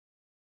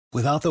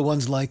Without the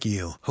ones like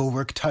you, who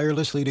work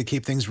tirelessly to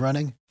keep things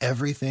running,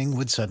 everything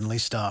would suddenly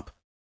stop.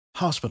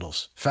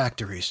 Hospitals,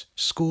 factories,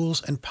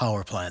 schools, and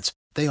power plants,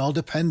 they all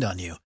depend on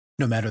you.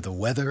 No matter the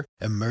weather,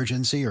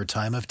 emergency, or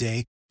time of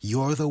day,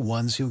 you're the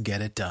ones who get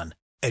it done.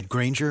 At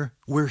Grainger,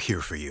 we're here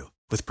for you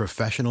with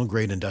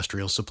professional-grade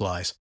industrial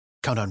supplies.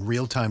 Count on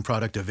real-time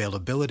product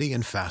availability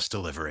and fast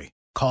delivery.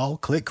 Call,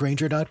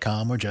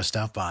 clickgrainger.com, or just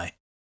stop by.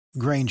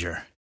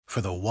 Grainger, for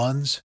the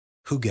ones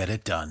who get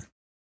it done.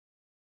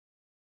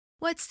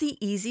 What's the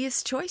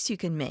easiest choice you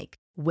can make?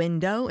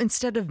 Window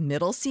instead of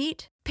middle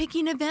seat?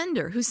 Picking a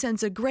vendor who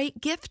sends a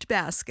great gift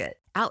basket?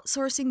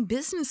 Outsourcing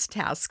business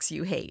tasks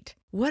you hate?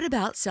 What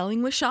about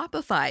selling with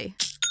Shopify?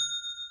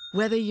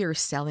 Whether you're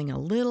selling a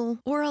little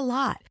or a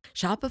lot,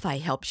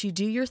 Shopify helps you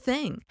do your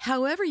thing,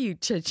 however you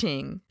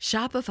cha-ching.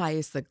 Shopify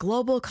is the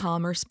global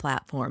commerce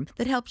platform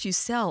that helps you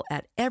sell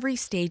at every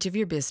stage of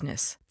your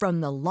business.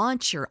 From the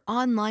launch your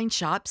online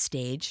shop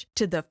stage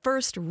to the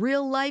first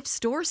real-life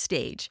store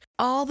stage,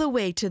 all the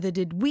way to the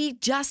did we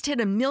just hit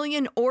a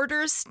million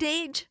orders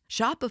stage.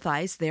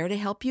 Shopify's there to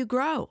help you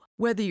grow.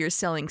 Whether you're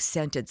selling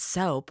scented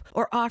soap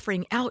or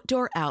offering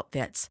outdoor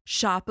outfits,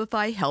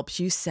 Shopify helps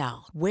you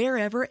sell.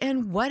 Wherever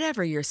and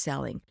whatever you're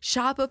selling,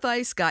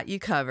 Shopify's got you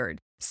covered.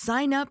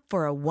 Sign up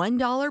for a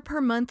 $1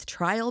 per month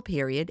trial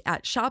period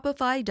at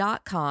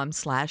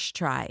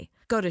shopify.com/try.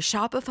 Go to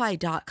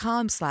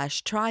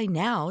shopify.com/try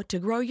now to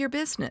grow your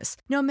business,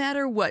 no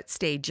matter what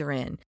stage you're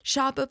in.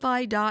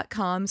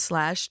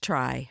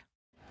 Shopify.com/try.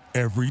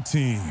 Every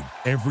team,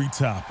 every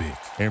topic,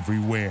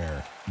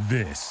 everywhere.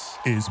 This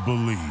is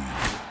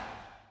Believe.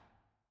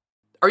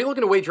 Are you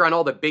looking to wager on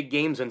all the big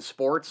games in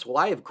sports? Well,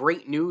 I have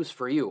great news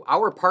for you.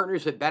 Our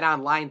partners at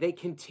BetOnline, they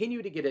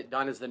continue to get it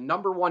done as the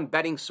number one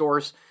betting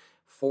source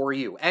for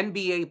you.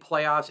 NBA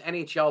playoffs,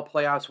 NHL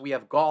playoffs, we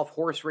have golf,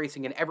 horse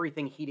racing, and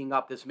everything heating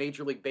up this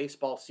Major League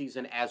Baseball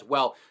season as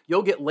well.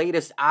 You'll get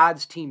latest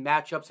odds, team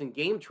matchups, and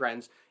game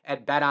trends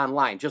at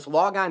BetOnline. Just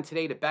log on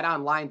today to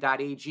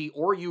betonline.ag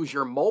or use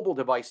your mobile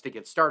device to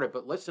get started.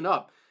 But listen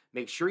up.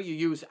 Make sure you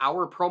use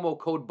our promo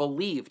code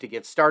BELIEVE to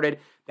get started.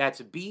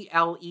 That's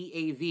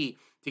BLEAV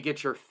to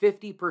get your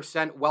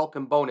 50%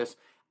 welcome bonus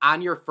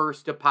on your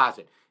first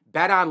deposit.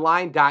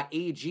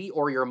 BetOnline.ag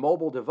or your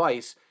mobile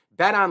device.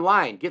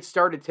 BetOnline. Get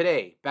started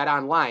today.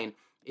 BetOnline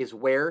is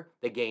where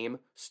the game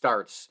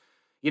starts.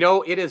 You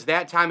know, it is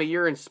that time of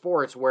year in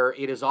sports where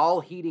it is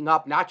all heating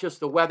up, not just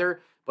the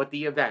weather, but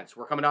the events.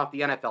 We're coming off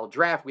the NFL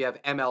draft. We have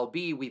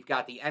MLB. We've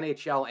got the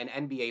NHL and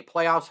NBA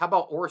playoffs. How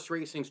about horse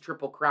racing's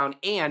Triple Crown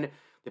and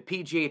the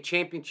PGA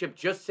Championship,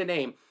 just to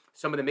name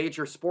some of the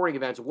major sporting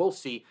events we'll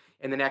see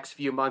in the next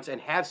few months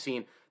and have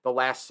seen the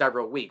last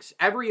several weeks.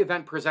 Every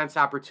event presents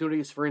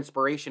opportunities for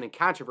inspiration and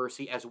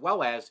controversy, as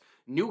well as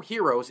new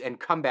heroes and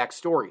comeback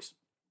stories.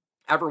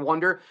 Ever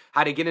wonder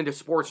how to get into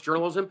sports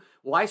journalism?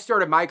 Well, I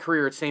started my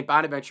career at St.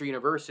 Bonaventure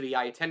University.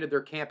 I attended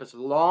their campus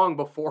long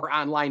before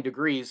online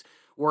degrees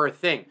were a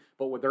thing.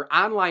 But with their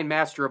online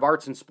Master of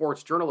Arts in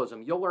Sports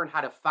Journalism, you'll learn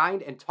how to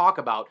find and talk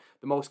about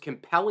the most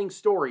compelling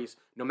stories,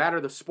 no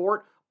matter the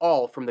sport,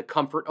 all from the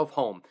comfort of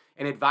home.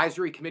 An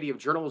advisory committee of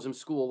journalism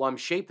school alums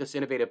shape this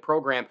innovative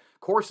program.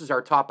 Courses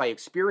are taught by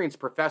experienced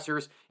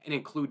professors and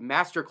include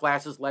master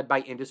classes led by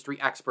industry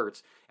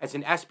experts. As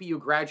an SBU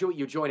graduate,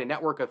 you join a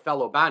network of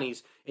fellow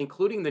Bonnies,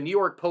 including the New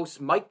York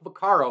Post's Mike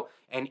Vaccaro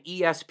and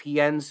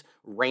ESPN's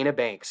Raina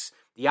Banks.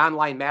 The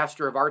online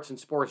Master of Arts in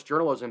Sports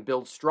Journalism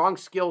builds strong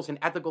skills and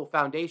ethical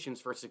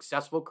foundations for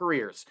successful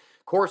careers.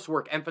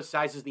 Coursework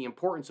emphasizes the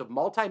importance of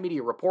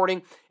multimedia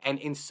reporting and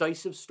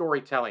incisive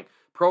storytelling.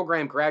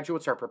 Program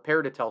graduates are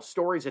prepared to tell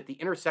stories at the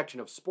intersection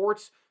of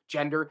sports,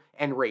 gender,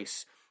 and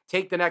race.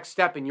 Take the next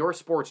step in your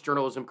sports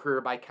journalism career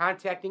by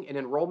contacting an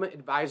enrollment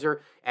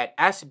advisor at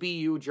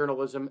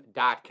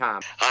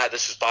sbujournalism.com. Hi,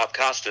 this is Bob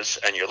Costas,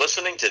 and you're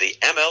listening to the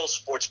ML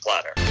Sports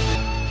Platter.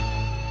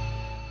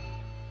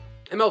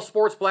 ML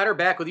Sports Platter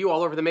back with you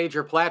all over the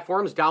major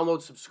platforms.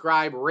 Download,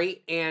 subscribe,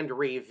 rate, and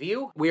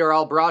review. We are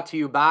all brought to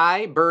you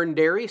by Burn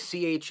Dairy,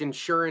 CH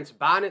Insurance,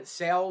 Bonnet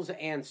Sales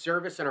and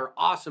Service, and our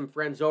awesome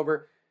friends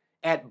over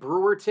at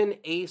Brewerton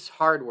Ace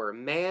Hardware.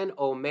 Man,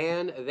 oh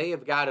man, they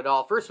have got it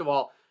all. First of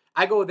all,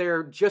 I go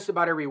there just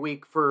about every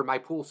week for my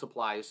pool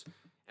supplies.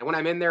 And when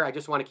I'm in there, I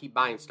just want to keep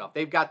buying stuff.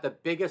 They've got the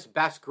biggest,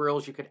 best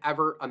grills you could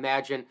ever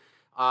imagine.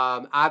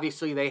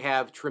 Obviously, they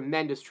have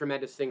tremendous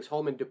things,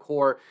 home and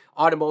decor,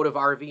 automotive,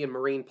 RV, and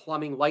marine,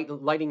 plumbing,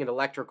 lighting, and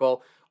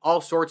electrical. All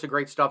sorts of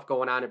great stuff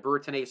going on at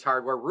Brewerton Ace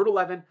Hardware. Route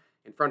 11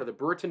 in front of the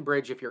Brewerton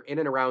Bridge. If you're in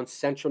and around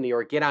Central New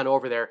York, get on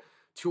over there.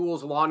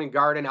 Tools, lawn and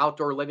garden,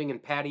 outdoor living,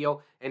 and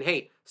patio. And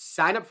hey,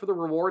 sign up for the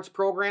rewards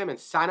program and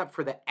sign up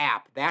for the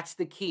app. That's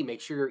the key. Make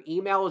sure your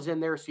email is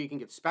in there so you can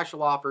get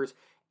special offers,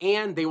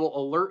 and they will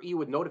alert you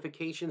with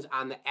notifications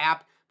on the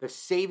app. The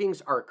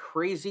savings are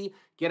crazy.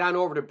 Get on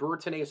over to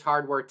Brewerton Ace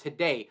Hardware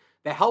today.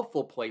 The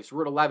helpful place,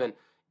 Route 11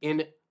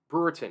 in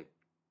Brewerton,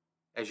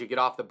 as you get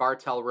off the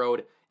Bartell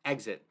Road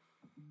exit.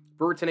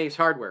 Brewerton Ace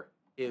Hardware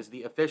is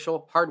the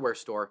official hardware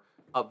store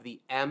of the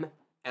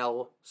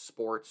ML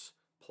Sports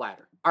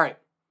Platter. All right,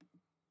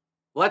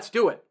 let's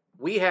do it.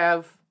 We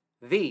have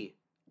the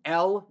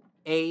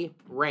LA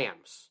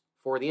Rams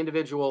for the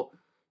individual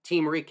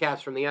team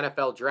recaps from the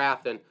NFL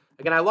draft. And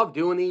again, I love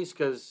doing these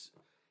because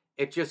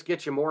it just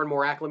gets you more and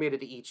more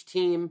acclimated to each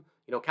team,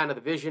 kind of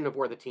the vision of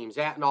where the team's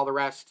at and all the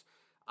rest.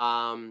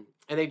 And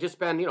they've just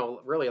been,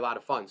 really a lot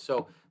of fun.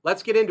 So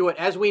let's get into it.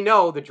 As we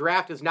know, the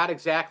draft is not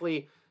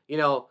exactly,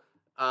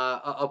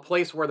 a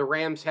place where the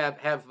Rams have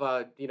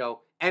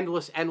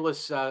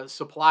endless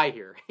supply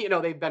here.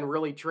 They've been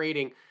really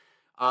trading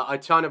a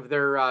ton of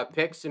their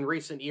picks in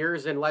recent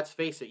years. And let's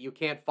face it, you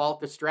can't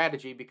fault the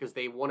strategy because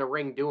they won a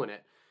ring doing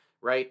it,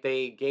 right?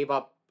 They gave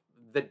up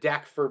the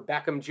deck for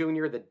Beckham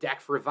Jr., the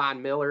deck for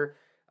Von Miller.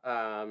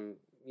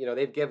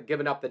 They've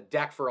given up the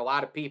deck for a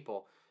lot of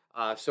people.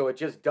 So it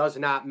just does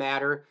not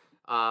matter.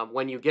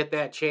 When you get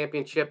that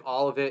championship,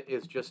 all of it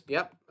is just,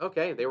 yep,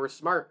 okay, they were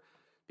smart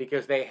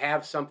because they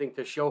have something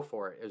to show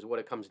for it is what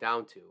it comes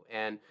down to.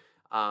 And,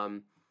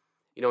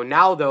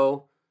 now,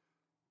 though,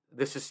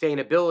 the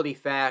sustainability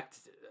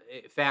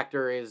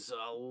factor is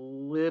a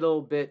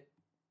little bit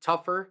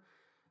tougher.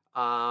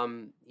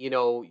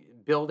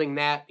 Building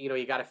that,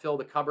 you got to fill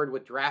the cupboard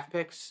with draft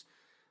picks,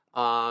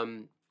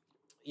 and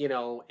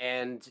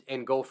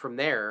go from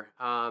there.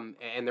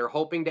 And they're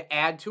hoping to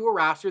add to a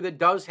roster that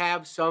does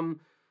have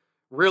some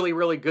really,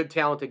 really good,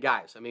 talented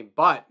guys.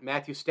 But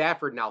Matthew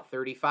Stafford now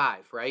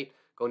 35, right?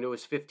 Going to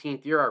his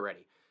 15th year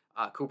already.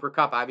 Cooper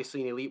Kupp,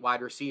 obviously an elite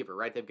wide receiver,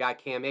 right? They've got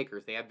Cam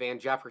Akers. They have Van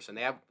Jefferson.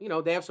 They have,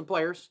 they have some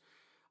players.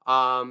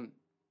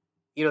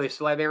 They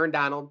still have Aaron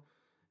Donald,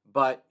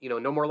 but,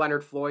 no more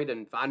Leonard Floyd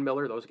and Von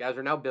Miller. Those guys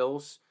are now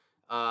Bills.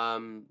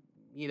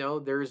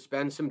 There's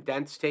been some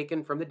dents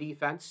taken from the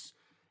defense.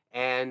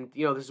 And,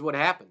 this is what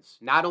happens.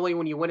 Not only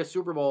when you win a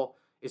Super Bowl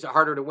is it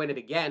harder to win it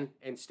again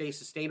and stay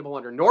sustainable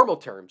under normal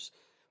terms,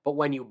 but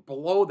when you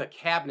blow the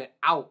cabinet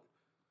out,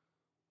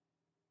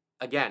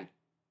 again,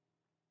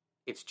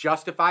 it's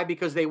justified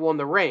because they won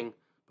the ring,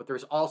 but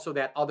there's also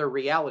that other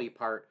reality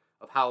part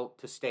of how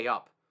to stay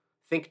up.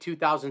 Think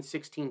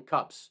 2016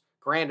 Cubs.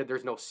 Granted,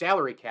 there's no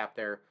salary cap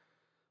there,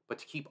 but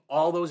to keep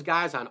all those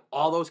guys on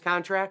all those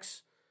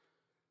contracts,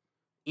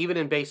 even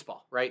in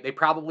baseball, right? They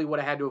probably would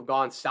have had to have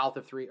gone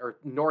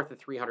north of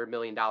 $300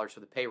 million for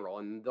the payroll,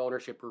 and the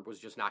ownership group was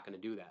just not going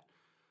to do that.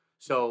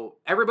 So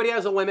everybody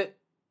has a limit.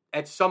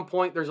 At some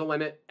point, there's a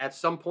limit. At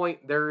some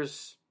point,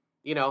 there's,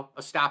 a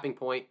stopping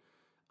point.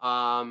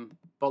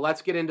 But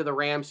let's get into the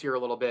Rams here a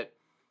little bit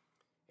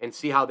and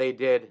see how they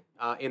did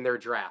in their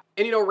draft.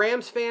 And,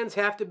 Rams fans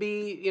have to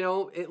be,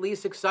 at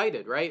least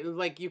excited, right?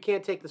 Like, you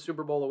can't take the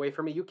Super Bowl away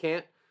from me. You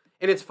can't.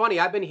 And it's funny,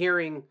 I've been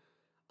hearing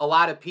a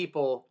lot of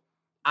people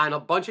on a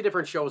bunch of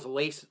different shows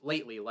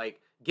lately,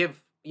 like,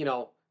 give,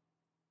 an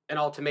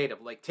ultimatum,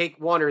 like, take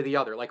one or the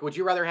other. Like, would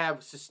you rather have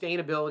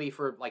sustainability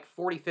for, like,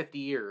 40, 50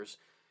 years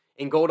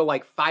and go to,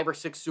 like, 5 or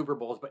 6 Super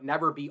Bowls but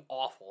never be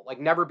awful? Like,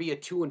 never be a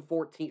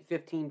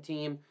 2-14-15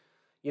 team,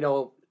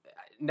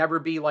 never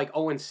be, like,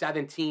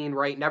 0-17,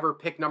 right? Never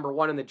pick number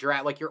 1 in the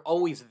draft. Like, you're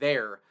always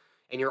there,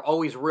 and you're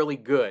always really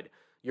good.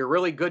 You're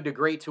really good to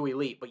great to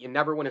elite, but you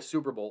never win a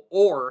Super Bowl.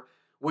 Or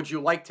would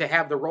you like to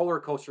have the roller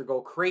coaster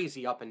go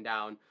crazy up and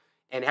down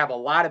and have a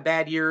lot of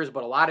bad years,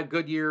 but a lot of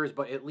good years,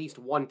 but at least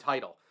one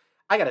title?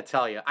 I got to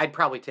tell you, I'd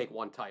probably take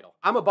one title.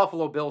 I'm a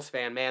Buffalo Bills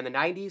fan, man. The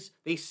 90s,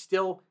 they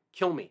still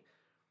kill me.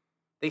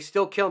 They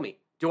still kill me.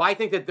 Do I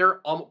think that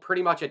they're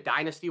pretty much a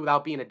dynasty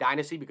without being a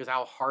dynasty because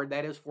how hard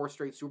that is, 4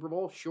 straight Super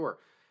Bowls? Sure.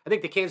 I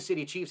think the Kansas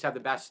City Chiefs have the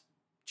best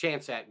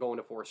chance at going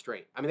to 4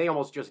 straight. They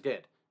almost just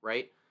did,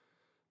 right?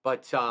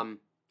 But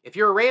if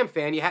you're a Ram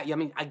fan, you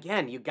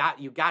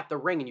got the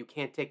ring, and you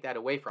can't take that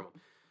away from them.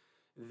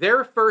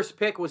 Their first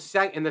pick was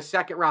in the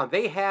second round.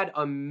 They had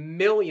 1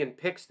 million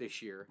picks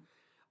this year,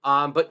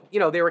 but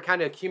they were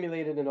kind of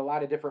accumulated in a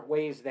lot of different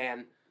ways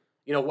than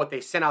what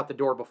they sent out the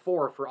door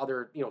before for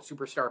other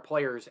superstar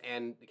players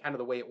and kind of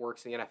the way it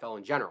works in the NFL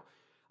in general.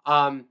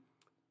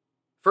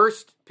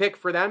 First pick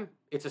for them,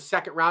 it's a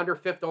second rounder,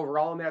 5th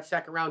overall in that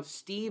second round.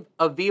 Steve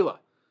Avila,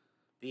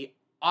 the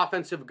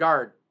offensive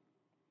guard.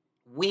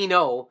 We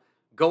know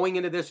going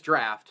into this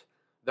draft,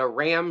 the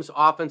Rams'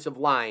 offensive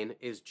line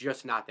is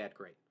just not that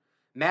great.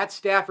 Matt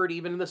Stafford,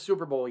 even in the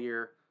Super Bowl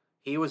year,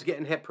 he was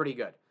getting hit pretty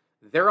good.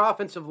 Their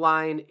offensive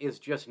line is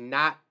just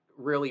not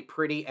really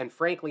pretty, and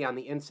frankly, on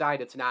the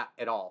inside, it's not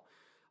at all.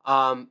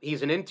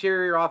 He's an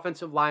interior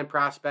offensive line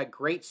prospect,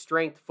 great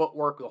strength,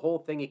 footwork, the whole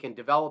thing. He can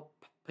develop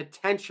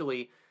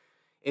potentially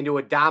into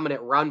a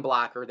dominant run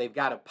blocker. They've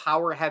got a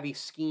power-heavy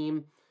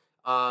scheme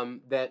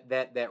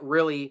that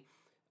really,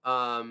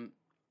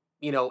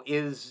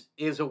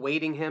 is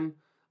awaiting him.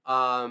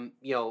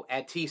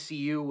 At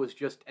TCU was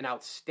just an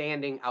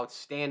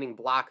outstanding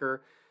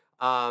blocker.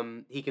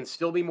 He can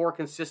still be more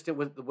consistent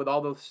with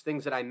all those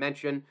things that I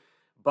mentioned.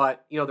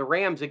 But, the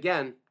Rams,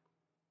 again,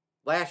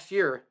 last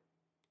year,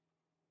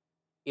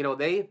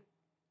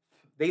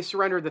 they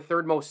surrendered the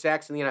 3rd most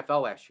sacks in the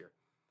NFL last year.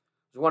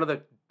 It was one of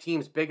the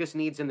team's biggest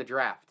needs in the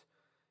draft.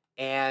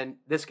 And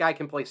this guy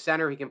can play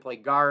center. He can play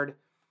guard.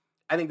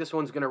 I think this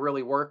one's going to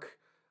really work.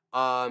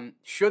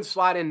 Should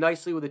slide in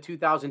nicely with a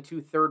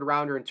 2002 third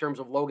rounder in terms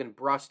of Logan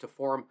Bruss to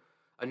form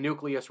a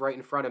nucleus right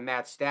in front of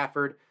Matt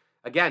Stafford.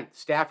 Again,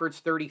 Stafford's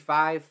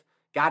 35.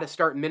 Got to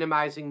start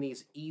minimizing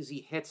these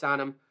easy hits on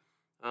him.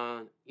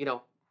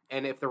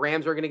 And if the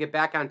Rams are going to get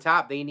back on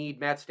top, they need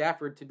Matt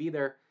Stafford to be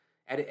there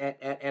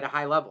at a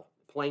high level,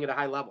 playing at a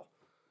high level.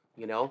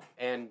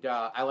 And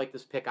I like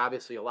this pick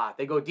obviously a lot.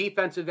 They go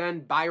defensive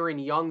end, Byron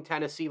Young,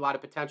 Tennessee, a lot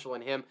of potential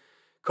in him.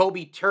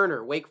 Kobe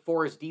Turner, Wake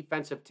Forest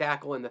defensive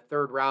tackle in the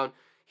 3rd round.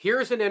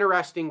 Here's an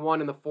interesting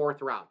one in the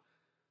 4th round.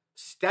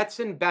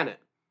 Stetson Bennett.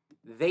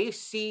 They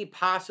see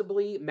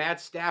possibly Matt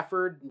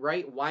Stafford,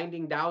 right,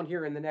 winding down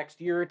here in the next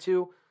year or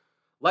two.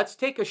 Let's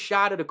take a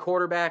shot at a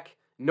quarterback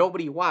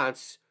nobody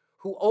wants,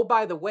 who, oh,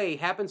 by the way,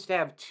 happens to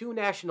have 2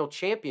 national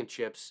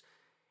championships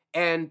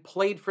and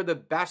played for the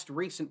best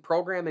recent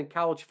program in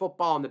college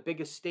football on the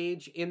biggest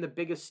stage in the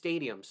biggest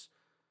stadiums.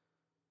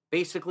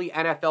 Basically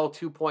NFL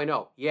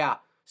 2.0. Yeah,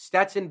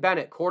 Stetson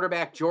Bennett,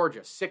 quarterback,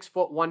 Georgia, 6',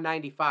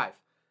 195.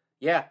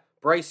 Yeah,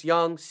 Bryce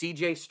Young,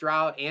 C.J.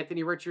 Stroud,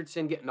 Anthony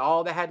Richardson getting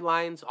all the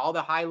headlines, all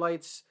the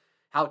highlights,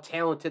 how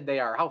talented they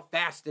are, how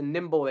fast and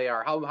nimble they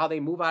are, how they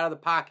move out of the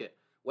pocket.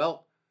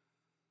 Well,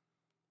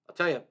 I'll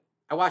tell you,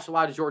 I watched a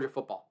lot of Georgia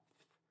football.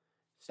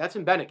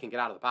 Stetson Bennett can get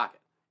out of the pocket.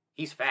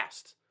 He's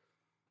fast.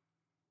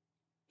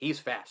 He's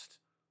fast.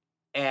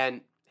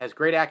 And has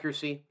great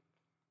accuracy,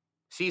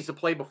 sees the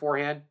play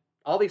beforehand.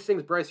 All these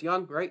things Bryce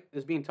Young, right,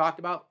 is being talked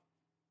about.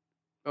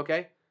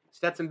 Okay?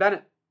 Stetson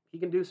Bennett, he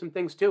can do some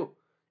things too.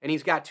 And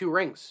he's got 2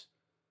 rings.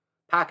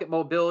 Pocket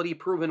mobility,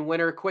 proven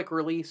winner, quick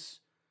release,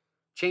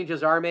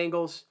 changes arm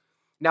angles.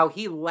 Now,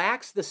 he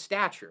lacks the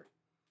stature.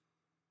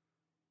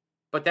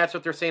 But that's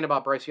what they're saying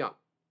about Bryce Young.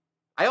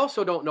 I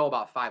also don't know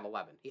about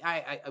 5'11".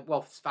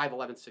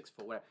 5'11", 6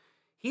 foot, whatever.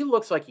 He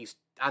looks like he's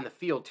on the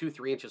field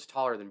 2-3 inches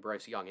taller than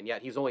Bryce Young, and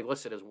yet he's only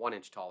listed as 1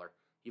 inch taller.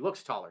 He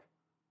looks taller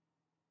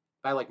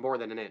by like more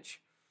than an inch.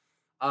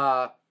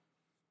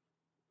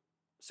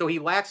 So he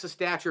lacks the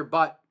stature,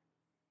 but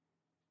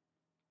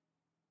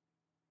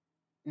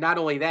not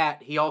only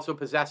that, he also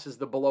possesses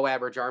the below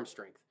average arm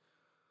strength.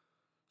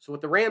 So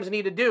what the Rams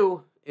need to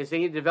do is they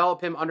need to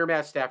develop him under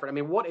Matt Stafford. I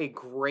mean, what a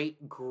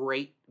great,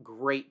 great,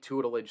 great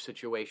tutelage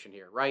situation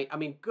here, right? I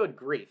mean, good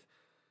grief.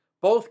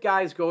 Both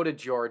guys go to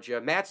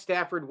Georgia. Matt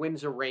Stafford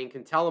wins a ring,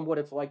 can tell him what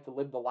it's like to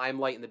live the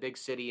limelight in the big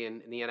city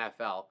in the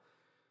NFL.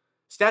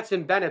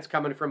 Stetson Bennett's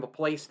coming from a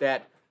place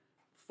that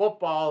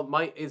football's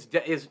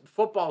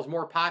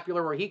more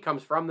popular where he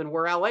comes from than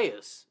where LA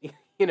is.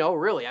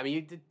 Really. I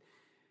mean,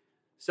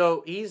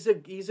 so he's a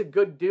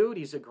good dude.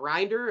 He's a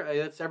grinder.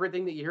 That's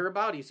everything that you hear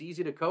about. He's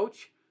easy to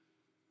coach.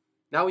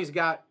 Now he's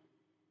got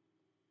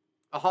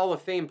a Hall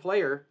of Fame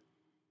player,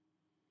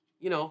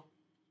 can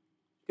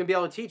be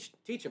able to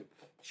teach him,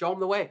 show him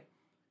the way.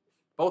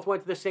 Both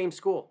went to the same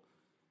school.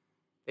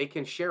 They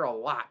can share a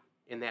lot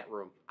in that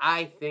room.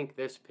 I think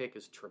this pick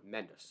is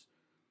tremendous.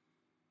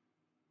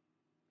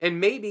 And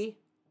maybe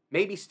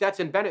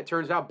Stetson Bennett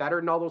turns out better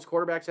than all those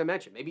quarterbacks I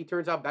mentioned. Maybe he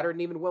turns out better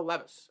than even Will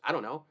Levis. I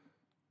don't know.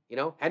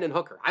 Hendon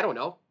Hooker. I don't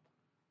know.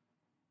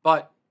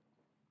 But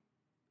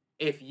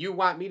if you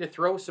want me to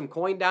throw some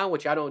coin down,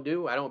 which I don't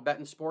do, I don't bet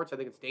in sports. I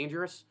think it's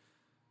dangerous.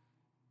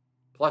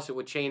 Plus, it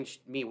would change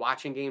me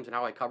watching games and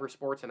how I cover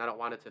sports, and I don't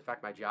want it to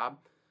affect my job.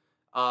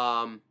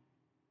 I'll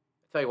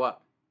tell you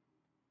what.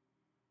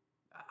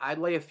 I'd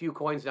lay a few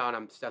coins down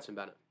on Stetson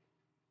Bennett.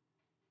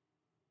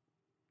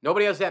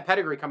 Nobody has that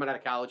pedigree coming out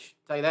of college.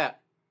 I'll tell you that.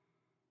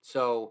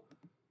 So,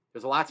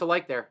 there's a lot to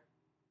like there.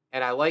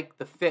 And I like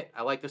the fit.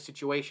 I like the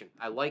situation.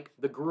 I like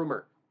the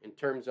groomer in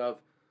terms of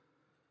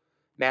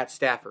Matt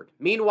Stafford.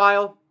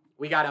 Meanwhile,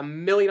 we got a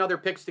million other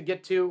picks to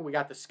get to. We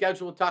got the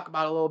schedule to talk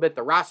about a little bit,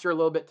 the roster a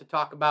little bit to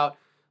talk about.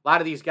 A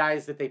lot of these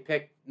guys that they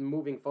picked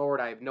moving forward,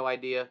 I have no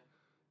idea,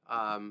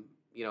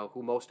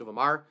 who most of them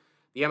are.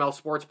 The ML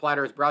Sports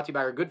Platter is brought to you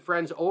by our good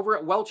friends over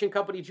at Welch &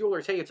 Company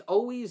Jewelers. Hey, it's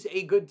always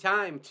a good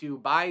time to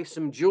buy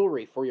some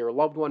jewelry for your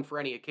loved one for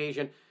any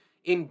occasion.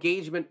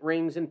 Engagement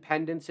rings and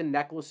pendants and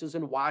necklaces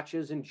and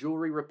watches and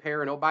jewelry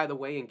repair. And oh, by the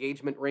way,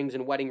 engagement rings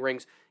and wedding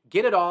rings.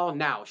 Get it all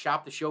now.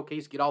 Shop the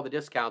showcase. Get all the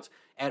discounts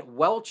at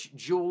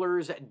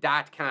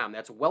welchjewelers.com.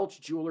 That's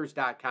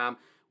welchjewelers.com.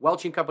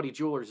 Welch & Company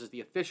Jewelers is the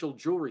official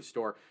jewelry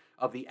store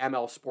of the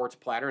ML Sports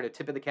Platter. And a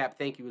tip of the cap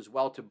thank you as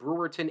well to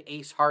Brewerton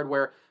Ace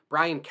Hardware,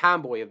 Brian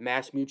Comboy of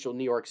Mass Mutual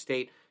New York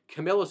State,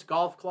 Camillus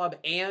Golf Club,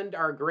 and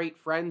our great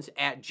friends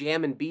at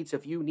Jam and Beats.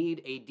 If you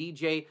need a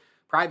DJ,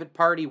 private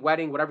party,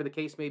 wedding, whatever the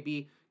case may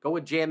be, go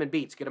with Jam and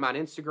Beats. Get them on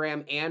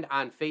Instagram and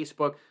on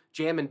Facebook.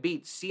 Jam and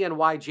Beats,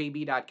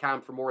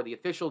 CNYJB.com for more of the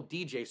official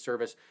DJ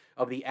service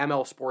of the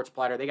ML Sports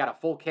Platter. They got a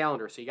full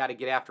calendar, so you got to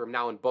get after them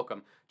now and book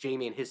them.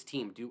 Jamie and his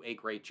team do a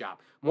great job.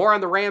 More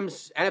on the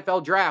Rams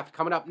NFL Draft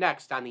coming up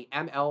next on the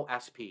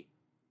MLSP.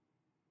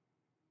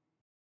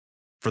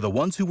 For the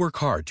ones who work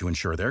hard to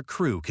ensure their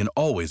crew can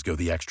always go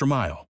the extra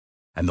mile,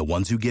 and the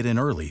ones who get in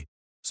early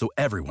so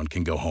everyone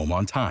can go home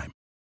on time,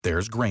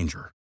 there's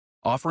Grainger,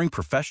 offering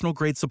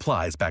professional-grade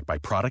supplies backed by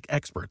product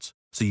experts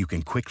so you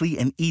can quickly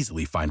and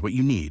easily find what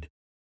you need.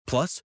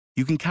 Plus,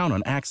 you can count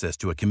on access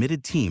to a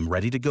committed team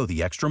ready to go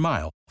the extra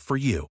mile for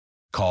you.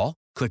 Call,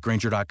 click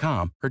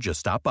Grainger.com, or just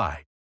stop by.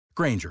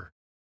 Grainger,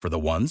 for the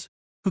ones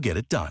who get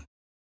it done.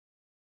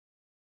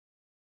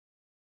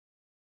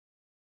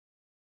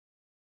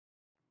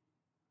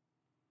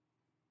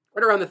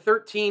 Right around the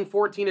 13,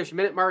 14-ish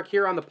minute mark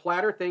here on the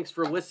platter. Thanks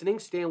for listening.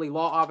 Stanley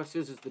Law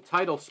Offices is the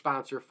title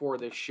sponsor for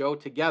this show.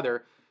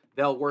 Together,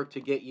 they'll work to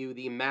get you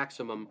the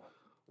maximum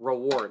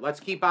reward. Let's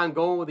keep on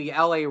going with the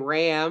LA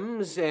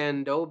Rams.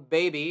 And, oh,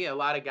 baby, a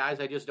lot of guys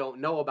I just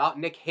don't know about.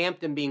 Nick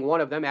Hampton being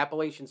one of them,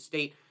 Appalachian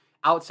State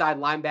outside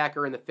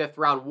linebacker in the 5th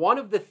round. One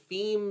of the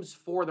themes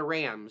for the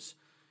Rams,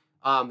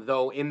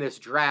 though, in this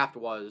draft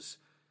was,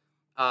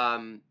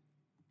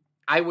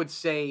 I would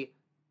say,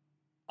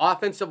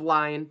 offensive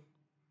line,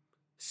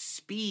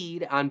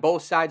 speed on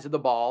both sides of the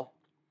ball,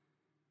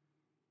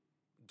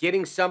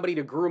 getting somebody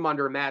to groom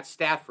under Matt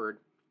Stafford,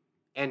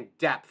 and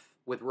depth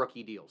with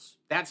rookie deals.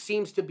 That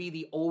seems to be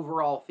the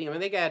overall theme. I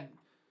mean, they got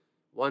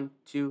 1,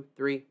 2,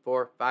 3,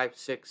 4, 5,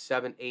 6,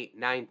 7, 8,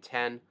 9,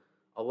 10,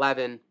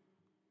 11,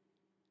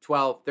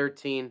 12,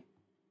 13.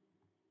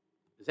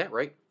 Is that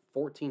right?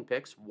 14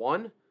 picks.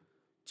 1,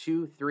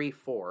 2, 3,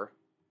 4,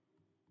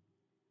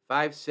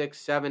 5, 6,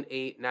 7,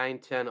 8, 9,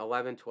 10,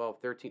 11,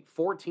 12, 13,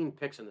 14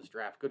 picks in this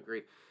draft. Good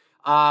grief.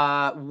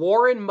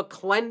 Warren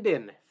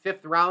McClendon, 5th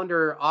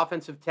rounder,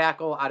 offensive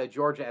tackle out of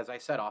Georgia. As I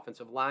said,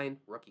 offensive line,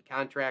 rookie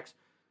contracts,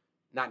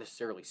 not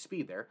necessarily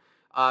speed there.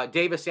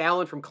 Davis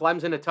Allen from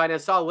Clemson, a tight end. I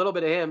saw a little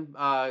bit of him.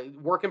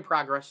 Work in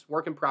progress.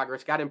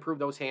 Got to improve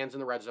those hands in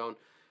the red zone.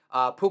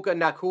 Puka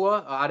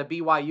Nacua out of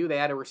BYU. They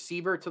add a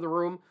receiver to the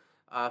room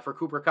for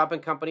Cooper Kupp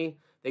and company.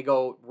 They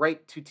go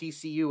right to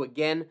TCU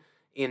again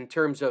in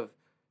terms of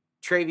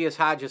Travius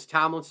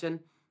Hodges-Tomlinson.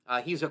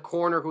 He's a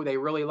corner who they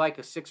really like,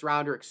 a 6th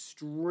rounder,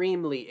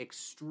 extremely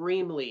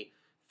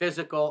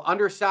physical,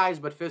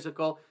 undersized but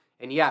physical.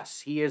 And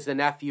yes, he is the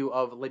nephew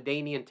of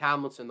LaDainian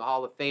Tomlinson, the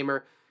Hall of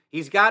Famer.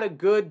 He's got a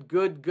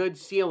good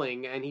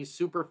ceiling, and he's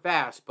super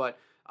fast, but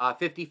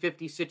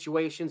 50-50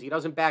 situations. He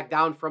doesn't back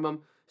down from them,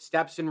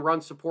 steps in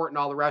run support and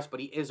all the rest, but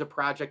he is a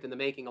project in the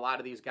making. A lot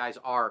of these guys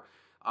are,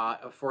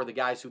 for the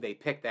guys who they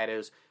pick, that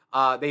is.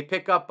 They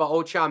pick up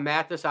Ocham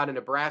Mathis out of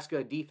Nebraska,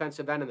 a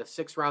defensive end in the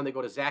 6th round. They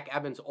go to Zach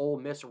Evans, Ole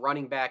Miss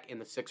running back in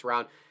the 6th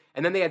round.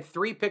 And then they had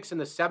 3 picks in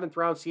the 7th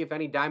round. See if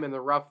any diamond in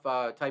the rough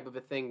type of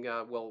a thing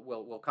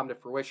will come to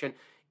fruition.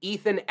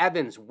 Ethan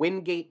Evans,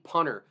 Wingate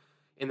punter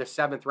in the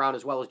 7th round,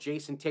 as well as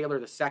Jason Taylor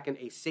II,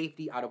 a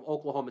safety out of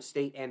Oklahoma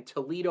State, and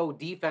Toledo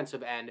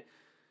defensive end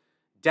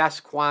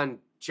Desquan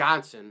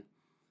Johnson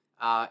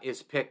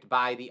is picked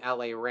by the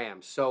LA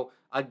Rams. So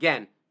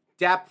again,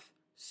 depth,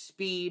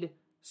 speed,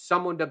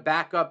 someone to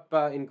back up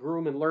and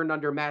groom and learn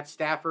under Matt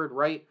Stafford,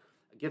 right?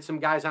 Get some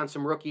guys on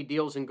some rookie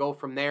deals and go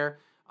from there.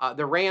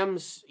 The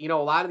Rams, a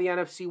lot of the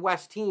NFC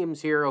West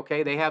teams here,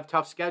 okay, they have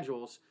tough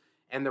schedules.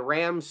 And the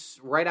Rams,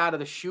 right out of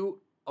the chute,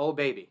 oh,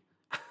 baby.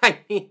 I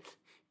mean,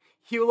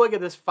 you look at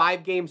this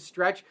 5-game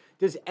stretch.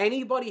 Does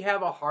anybody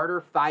have a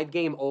harder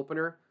 5-game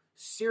opener,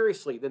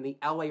 seriously, than the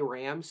LA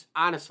Rams?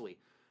 Honestly,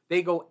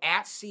 they go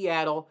at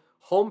Seattle,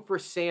 home for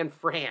San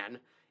Fran,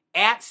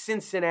 at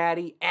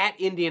Cincinnati, at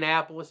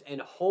Indianapolis,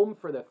 and home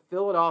for the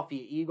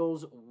Philadelphia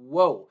Eagles.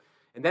 Whoa.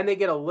 And then they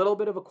get a little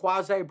bit of a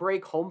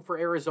quasi-break, home for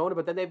Arizona,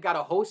 but then they've got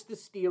to host the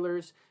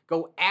Steelers,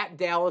 go at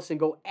Dallas, and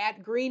go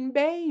at Green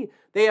Bay.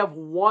 They have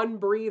one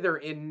breather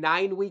in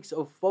 9 weeks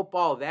of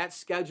football. That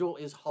schedule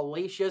is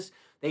hellacious.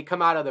 They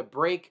come out of the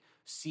break,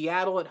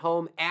 Seattle at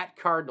home, at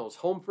Cardinals,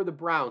 home for the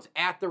Browns,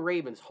 at the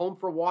Ravens, home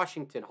for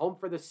Washington, home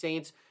for the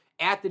Saints,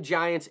 at the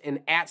Giants, and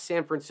at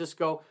San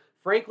Francisco.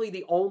 Frankly,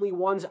 the only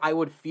ones I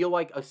would feel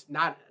like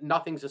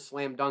nothing's a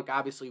slam dunk.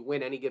 Obviously,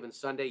 win any given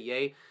Sunday,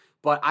 yay.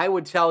 But I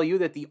would tell you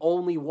that the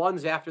only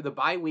ones after the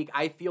bye week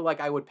I feel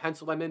like I would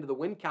pencil them into the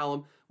win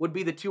column would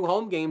be the 2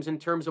 home games in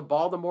terms of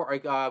Baltimore,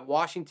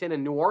 Washington,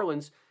 and New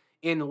Orleans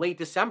in late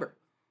December.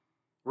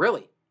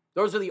 Really.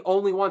 Those are the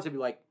only ones I'd be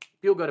like,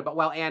 feel good about.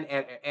 Well, and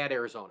at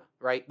Arizona,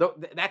 right?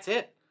 That's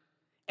it.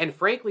 And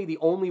frankly, the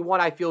only one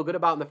I feel good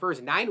about in the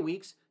first 9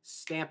 weeks,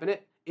 stamping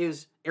it,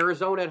 is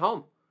Arizona at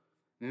home.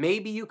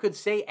 Maybe you could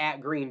say at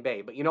Green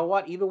Bay. But you know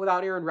what? Even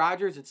without Aaron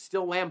Rodgers, it's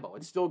still Lambeau.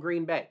 It's still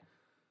Green Bay.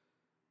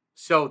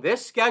 So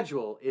this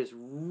schedule is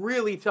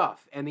really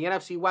tough, and the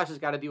NFC West has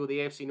got to deal with the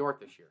AFC North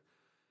this year.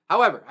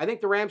 However, I think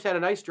the Rams had a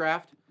nice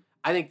draft.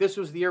 I think this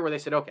was the year where they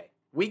said, okay,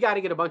 we got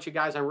to get a bunch of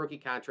guys on rookie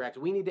contracts.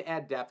 We need to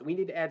add depth. We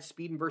need to add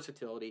speed and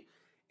versatility,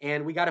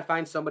 and we got to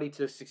find somebody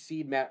to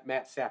succeed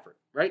Matt Stafford,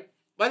 right?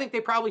 But I think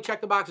they probably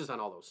checked the boxes on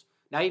all those.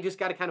 Now you just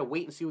got to kind of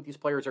wait and see what these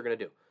players are going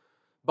to do.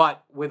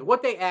 But with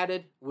what they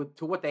added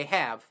to what they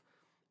have,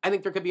 I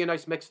think there could be a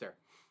nice mix there.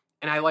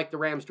 And I like the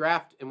Rams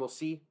draft, and we'll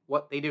see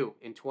what they do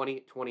in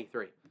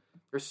 2023.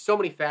 There's so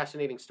many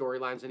fascinating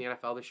storylines in the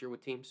NFL this year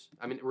with teams.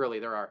 I mean, really,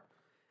 there are.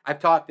 I've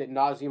talked ad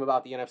nauseum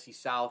about the NFC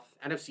South.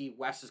 NFC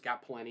West has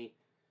got plenty.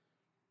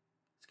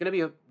 It's going to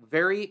be a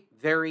very,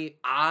 very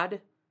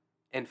odd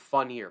and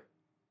fun year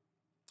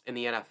in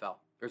the NFL.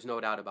 There's no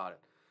doubt about it.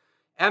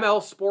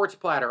 ML Sports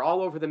Platter,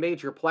 all over the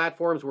major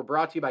platforms. We're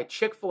brought to you by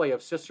Chick-fil-A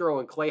of Cicero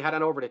and Clay. Head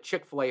on over to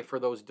Chick-fil-A for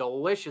those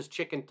delicious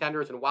chicken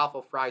tenders and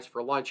waffle fries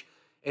for lunch.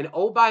 And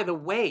oh, by the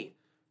way,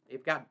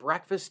 they've got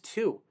breakfast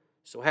too.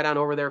 So head on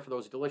over there for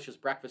those delicious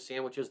breakfast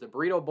sandwiches, the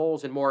burrito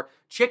bowls, and more.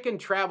 Chicken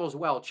travels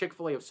well.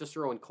 Chick-fil-A of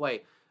Cicero and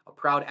Clay, a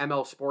proud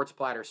ML Sports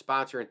Platter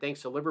sponsor. And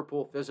thanks to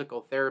Liverpool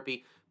Physical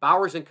Therapy,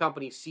 Bowers &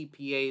 Company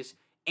CPAs,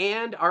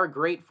 and our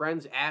great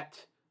friends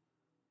at,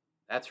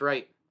 that's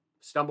right,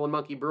 Stumbling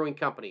Monkey Brewing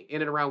Company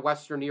in and around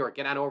Western New York.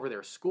 Get on over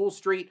there. School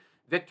Street,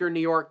 Victor, New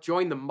York.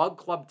 Join the Mug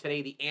Club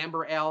today. The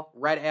Amber Ale,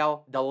 Red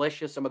Ale,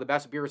 delicious. Some of the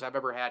best beers I've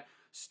ever had.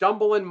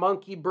 Stumbling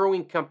Monkey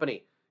Brewing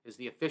Company is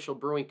the official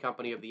brewing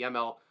company of the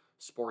ML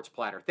Sports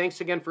Platter. Thanks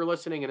again for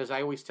listening, and as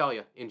I always tell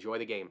you, enjoy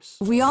the games.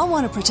 We all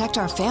want to protect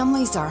our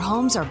families, our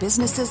homes, our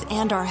businesses,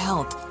 and our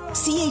health.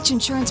 CH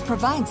Insurance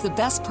provides the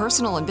best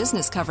personal and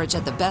business coverage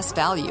at the best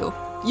value.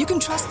 You can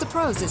trust the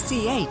pros at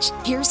CH.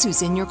 Here's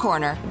who's in your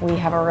corner. We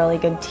have a really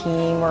good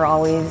team. We're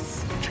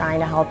always trying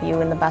to help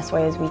you in the best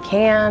ways we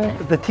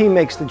can. The team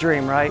makes the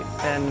dream, right?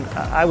 And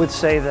I would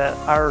say that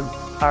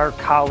our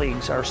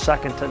colleagues are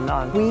second to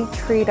none. We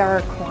treat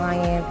our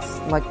clients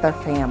like their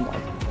family.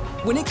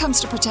 When it comes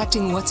to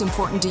protecting what's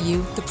important to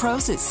you, the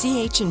pros at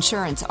CH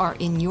Insurance are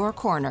in your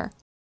corner.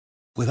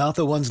 Without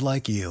the ones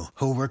like you,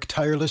 who work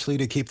tirelessly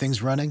to keep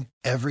things running,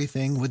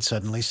 everything would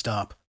suddenly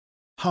stop.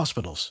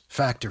 Hospitals,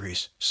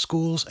 factories,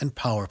 schools, and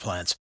power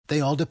plants, they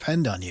all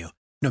depend on you.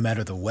 No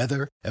matter the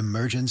weather,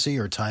 emergency,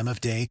 or time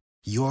of day,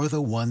 you're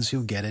the ones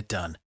who get it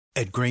done.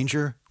 At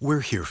Grainger,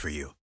 we're here for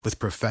you with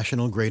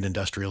professional-grade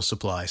industrial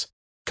supplies.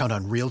 Count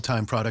on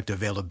real-time product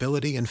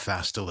availability and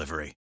fast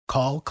delivery.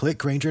 Call, click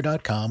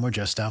Grainger.com, or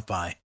just stop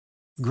by.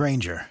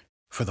 Grainger,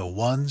 for the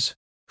ones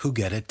who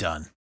get it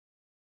done.